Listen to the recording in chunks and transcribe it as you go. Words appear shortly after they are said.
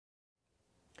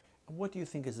What do you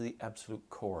think is the absolute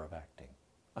core of acting?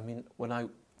 I mean, when I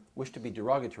wish to be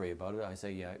derogatory about it, I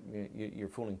say, yeah, you're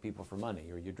fooling people for money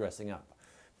or you're dressing up.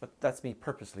 But that's me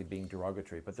purposely being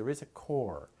derogatory. But there is a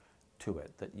core to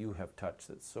it that you have touched,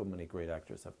 that so many great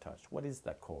actors have touched. What is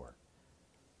that core?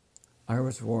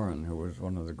 Iris Warren, who was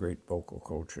one of the great vocal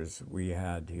coaches we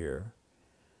had here,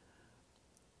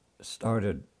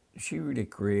 she really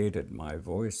created my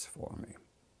voice for me.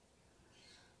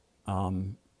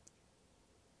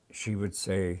 She would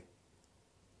say,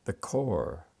 the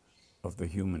core of the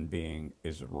human being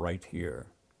is right here.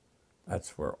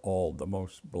 That's where all the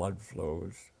most blood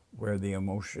flows, where the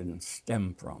emotions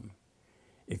stem from.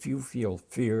 If you feel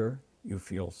fear, you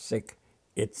feel sick,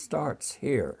 it starts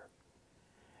here.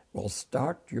 Well,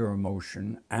 start your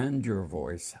emotion and your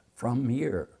voice from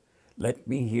here. Let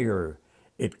me hear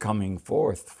it coming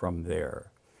forth from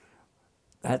there.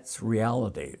 That's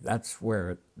reality. That's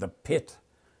where the pit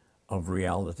of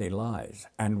reality lies,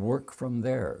 and work from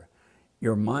there.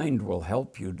 Your mind will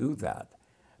help you do that,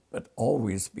 but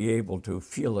always be able to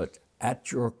feel it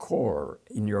at your core,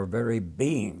 in your very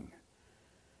being.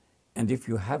 And if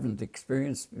you haven't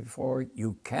experienced it before,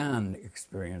 you can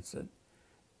experience it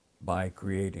by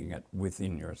creating it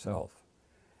within yourself.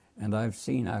 And I've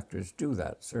seen actors do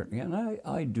that, certainly, and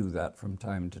I do that from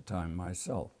time to time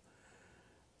myself.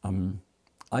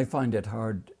 I find it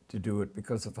hard to do it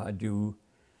because if I do,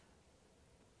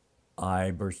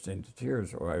 I burst into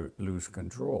tears or I lose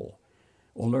control.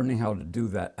 Well, learning how to do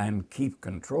that and keep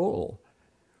control,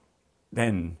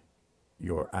 then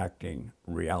you're acting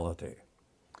reality.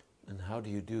 And how do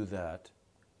you do that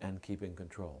and keep in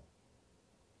control?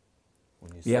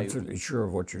 When you Be absolutely sure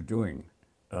of what you're doing,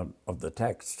 of the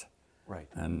text right.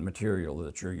 and material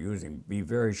that you're using. Be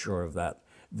very sure of that.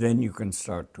 Then you can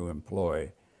start to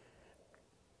employ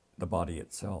the body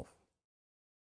itself.